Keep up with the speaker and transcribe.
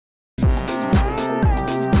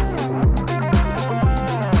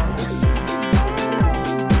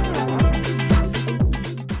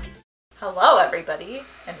everybody,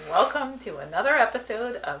 and welcome to another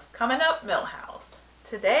episode of Coming Up Milhouse.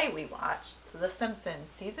 Today we watched The Simpsons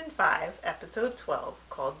Season 5, Episode 12,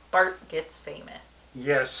 called Bart Gets Famous.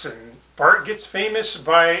 Yes, and Bart gets famous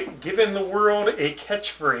by giving the world a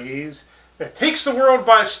catchphrase that takes the world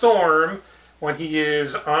by storm when he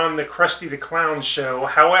is on the Krusty the Clown show.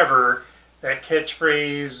 However, that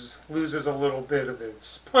catchphrase loses a little bit of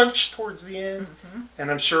its punch towards the end, and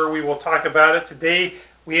I'm sure we will talk about it. Today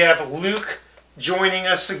we have Luke joining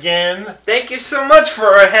us again. Thank you so much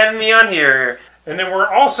for having me on here. And then we're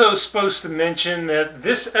also supposed to mention that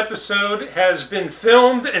this episode has been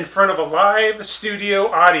filmed in front of a live studio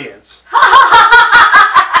audience.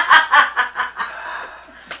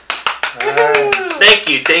 Thank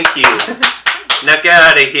you. Now get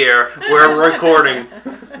out of here. We're recording.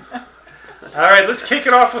 All right, let's kick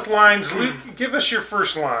it off with lines. Luke, give us your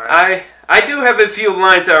first line. I do have a few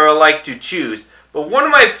lines that I would like to choose, but one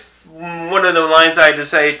of the lines I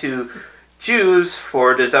decided to choose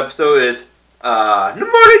for this episode is the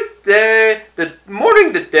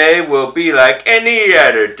morning today will be like any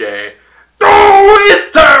other day. Oh,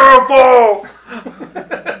 it's terrible!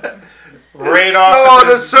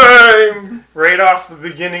 Right off the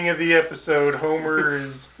beginning of the episode, Homer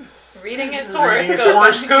is Reading his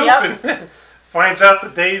horoscope. Yep. And finds out the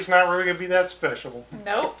day's not really going to be that special.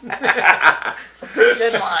 Nope.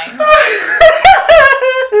 Good line.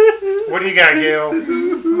 What do you got, Gail?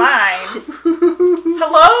 Mine.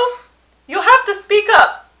 Hello? You'll have to speak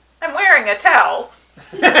up. I'm wearing a towel.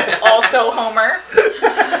 Also Homer.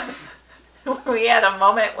 We had a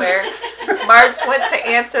moment where Marge went to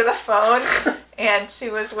answer the phone and she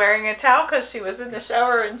was wearing a towel because she was in the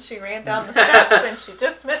shower and she ran down the steps and she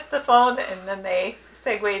just missed the phone, and then they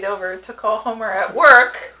segued over to call Homer at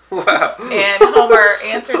work. Wow. And Homer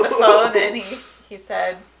answered the phone and he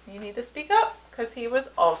said, "You need to speak up," because he was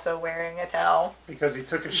also wearing a towel. Because he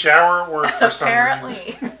took a shower at work for some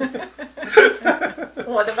Apparently. reason.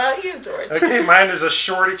 What about you, George? Okay, mine is a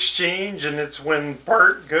short exchange, and it's when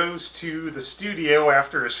Bart goes to the studio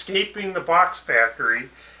after escaping the box factory,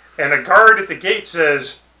 and a guard at the gate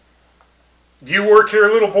says, "Do you work here,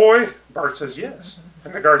 little boy?" Bart says, "Yes."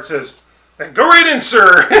 And the guard says, "Then go right in,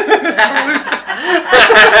 sir." Salutes.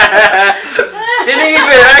 Didn't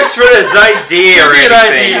even ask for his ID or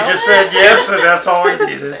anything. He just said yes, and that's all he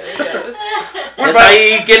needed. There he goes. That's how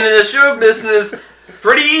you get into the show business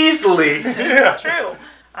pretty easily. It's true.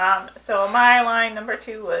 So my line number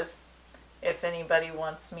 2 was, "If anybody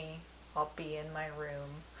wants me, I'll be in my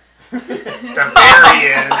room." The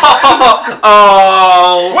very end.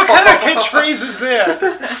 Oh. What kind of catchphrase is that?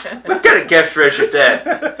 What kind of catchphrase is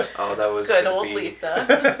that? Oh, that was Good old Lisa.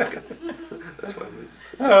 That's why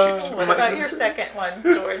Lisa. What about your second one,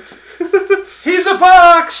 George? He's a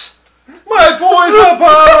box! My boy's a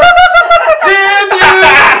box! Damn you!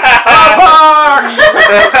 A box!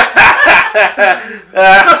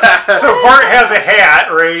 so Bart has a hat,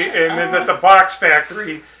 right? And then at the box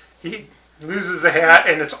factory, he loses the hat,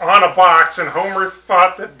 and it's on a box, and Homer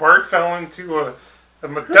thought that Bart fell into an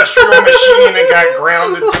industrial machine and got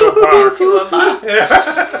grounded to a box.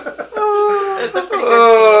 That's a pretty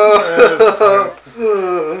good scene.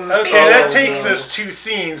 Okay, that takes us to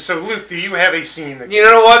scenes. So, Luke, do you have a scene? You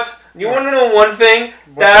know what? You want to know one thing?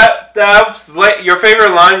 Your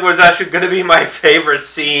favorite line was actually going to be my favorite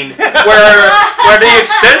scene, where the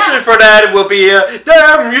extension for that will be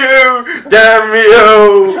 "Damn you,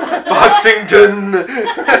 Boxington."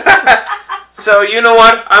 So you know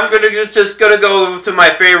what? I'm just gonna go to my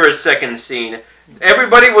favorite second scene.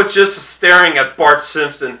 Everybody was just staring at Bart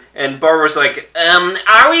Simpson, and Bart was like,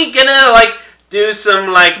 "Are we gonna do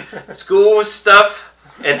some school stuff?"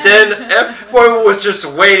 And then everyone was just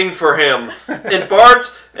waiting for him. And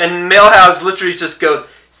Bart and Milhouse literally just goes,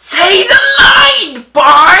 "Say the line,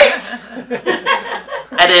 Bart!"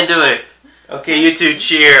 I didn't do it. Okay, you two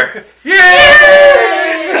cheer. Yay!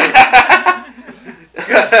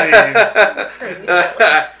 Good scene.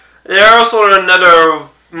 There's also another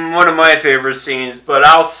one of my favorite scenes, but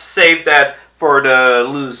I'll save that for the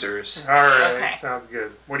losers. All right, Okay. Sounds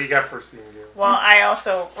good. What do you got for a scene, Gail? Well, I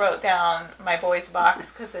also wrote down My Boy's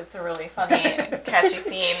Box because it's a really funny, catchy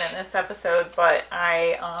scene in this episode, but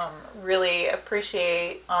I really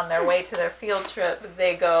appreciate on their way to their field trip,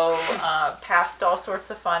 they go past all sorts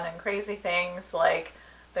of fun and crazy things, like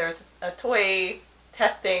there's a toy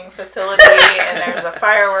testing facility and there's a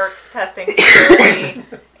fireworks testing facility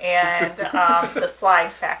and the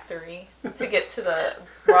slide factory to get to the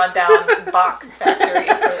rundown box factory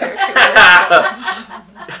for their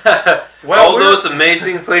tour. All those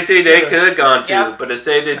amazing places they could have gone to, but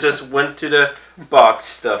instead they just went to the box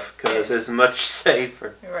stuff because it's much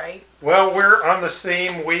safer. Right. Well, we're on the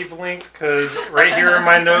same wavelength because right here in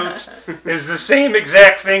my notes is the same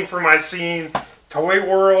exact thing for my scene: Toy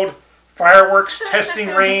World, fireworks testing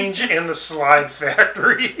range, and the slide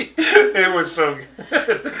factory. It was so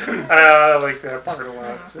good. I like that part a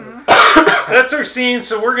lot. So. That's our scene,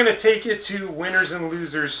 so we're going to take it to winners and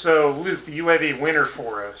losers. So, Luke, do you have a winner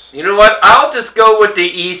for us? You know what? I'll just go with the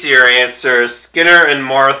easier answer. Skinner and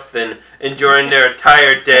Martha enjoying their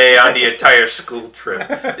entire day on the entire school trip.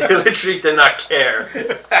 They literally did not care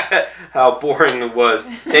how boring it was.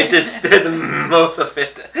 They just did most of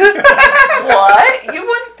it. What? You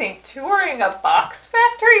wouldn't think touring a box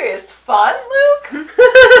factory is fun, Luke?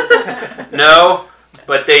 No,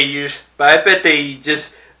 but I bet they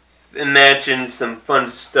just imagine some fun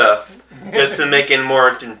stuff just to make it more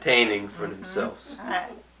entertaining for themselves.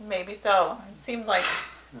 Maybe so. It seemed like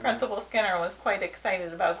Principal Skinner was quite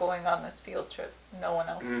excited about going on this field trip. No one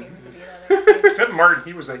else seemed to be that excited. Except Martin,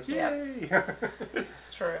 he was like, yay!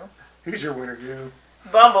 It's true. Who's your winner, Joe?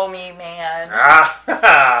 Bumblebee Man.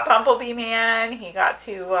 Ah! Bumblebee Man, he got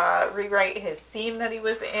to rewrite his scene that he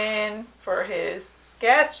was in for his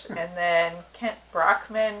sketch, and then Kent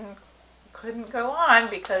Brockman couldn't go on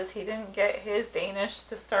because he didn't get his Danish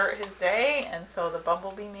to start his day, and so the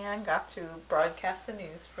Bumblebee Man got to broadcast the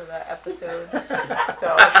news for that episode.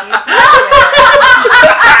 So he's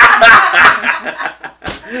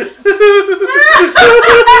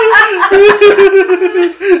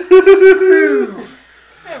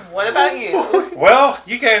And what about you? Well,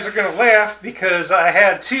 you guys are going to laugh because I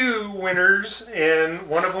had two winners, and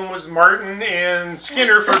one of them was Martin and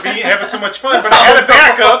Skinner for having so much fun, but I had a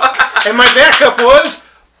backup, and my backup was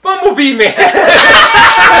Bumblebee Man.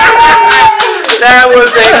 That was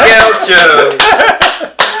a gaucho.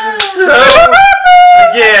 So,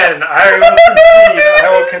 again, I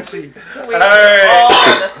will concede. We're All right. all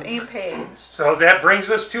on the same page. So that brings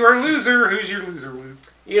us to our loser. Who's your loser, Luke?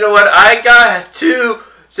 You know what? I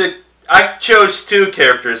chose two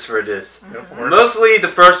characters for this. Mm-hmm. Mostly the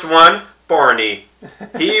first one, Barney.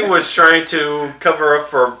 He was trying to cover up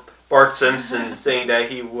for Bart Simpson, saying that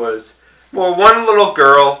he was for one little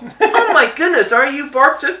girl. Oh my goodness, are you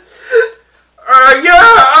Bart Simpson? Yeah,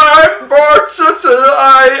 I'm Bart Simpson.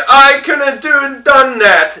 I couldn't done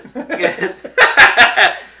that.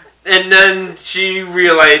 And then she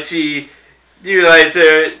realized she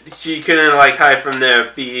couldn't hide from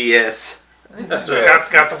their BS.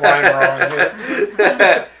 Got the line wrong.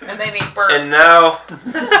 Yeah. And then he burped. And now,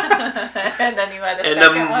 and then you had a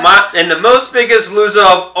second one. and the most biggest loser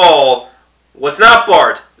of all was not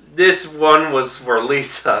Bart. This one was for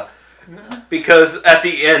Lisa, because at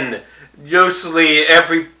the end, usually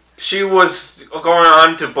she was going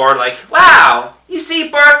on to Bart like, "Wow, you see,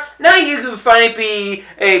 Bart, now you can finally be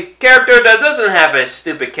a character that doesn't have a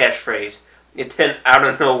stupid catchphrase." And then out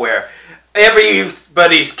of nowhere,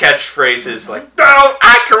 everybody's catchphrase is like, "Oh,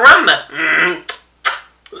 I caramba!"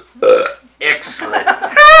 Excellent.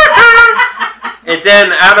 And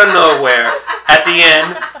then out of nowhere, at the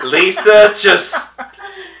end, Lisa just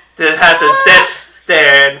has a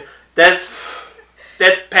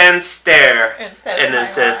deadpan stare, and it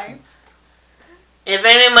says, "If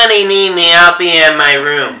anybody need me, I'll be in my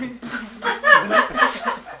room."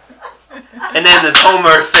 And then the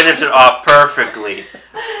Homer finished it off perfectly.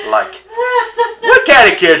 Like, what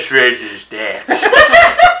kind of catchphrase is that?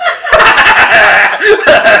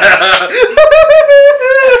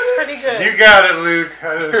 That's pretty good. You got it, Luke.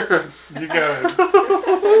 You got it.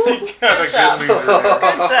 You got a good loser.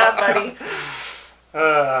 Good job, buddy.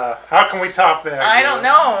 How can we top that? I don't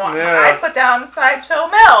know. Yeah. I put down Sideshow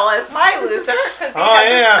Mel as my loser because he had to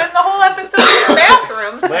yeah. spend the whole episode in the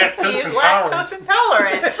bathroom since he's Lactose lactose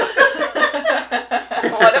intolerant.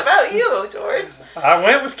 What about you, George? I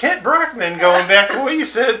went with Kent Brockman, going back to what you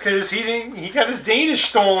said, because he got his Danish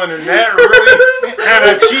stolen, and that really kind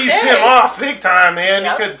of cheesed him off big time, man.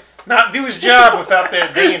 Yep. He could not do his job without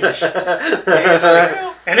that Danish.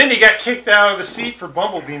 And then he got kicked out of the seat for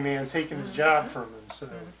Bumblebee Man taking his job from him. So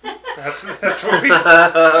that's what we.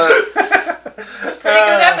 Pretty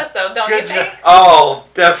good episode, don't you think? Oh,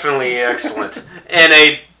 definitely excellent. And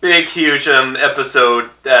a big, huge episode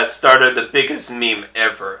that started the biggest meme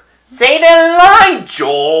ever. Say the line,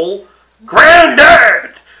 Joel!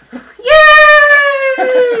 Granddad! Yay!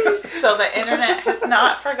 So the internet has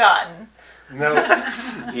not forgotten. No.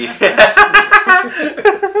 Yeah.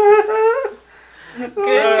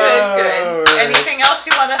 Good. Anything else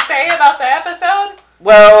you want to say about the episode?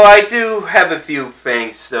 Well, I do have a few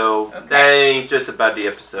things, so that ain't just about the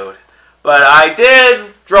episode. But I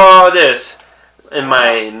did draw this in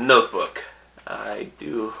my notebook. I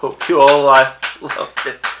do hope you all loved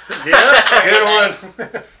it. Yeah, good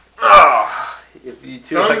one. Oh, if you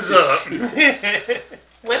two Thumbs like up. to see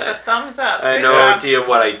With a thumbs up. I Good no job. idea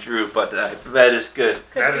what I drew, but I bet it's good.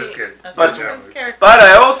 Could That be is good. a But- Simpsons character. But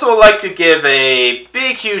I also like to give a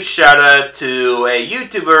big, huge shout out to a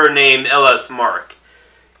YouTuber named LS Mark.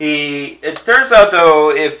 It turns out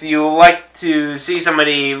though, if you like to see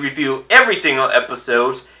somebody review every single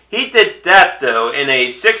episode, he did that though in a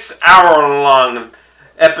 6-hour long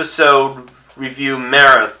episode review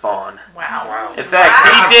marathon. Wow. In fact,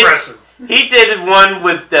 That's impressive. he did one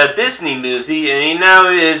with the Disney movie, and he now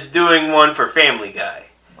is doing one for Family Guy.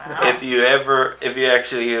 Wow. If you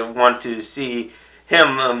actually want to see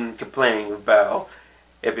him complaining about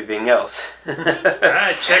everything else. All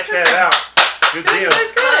right, check that out. Good deal.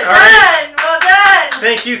 Good. All right. Well done.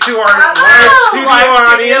 Thank you to our Bravo. live studio Live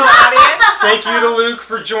studio audience. audience. Thank you to Luke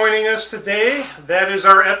for joining us today. That is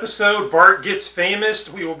our episode, Bart Gets Famous.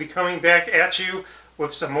 We will be coming back at you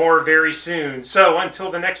with some more very soon. So until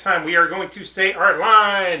the next time, we are going to say our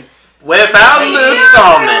line. Without Luke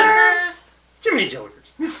Stallman. Jiminy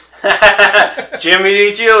Jillikers.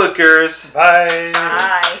 Jimmy Jillikers. Bye.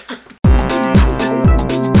 Bye.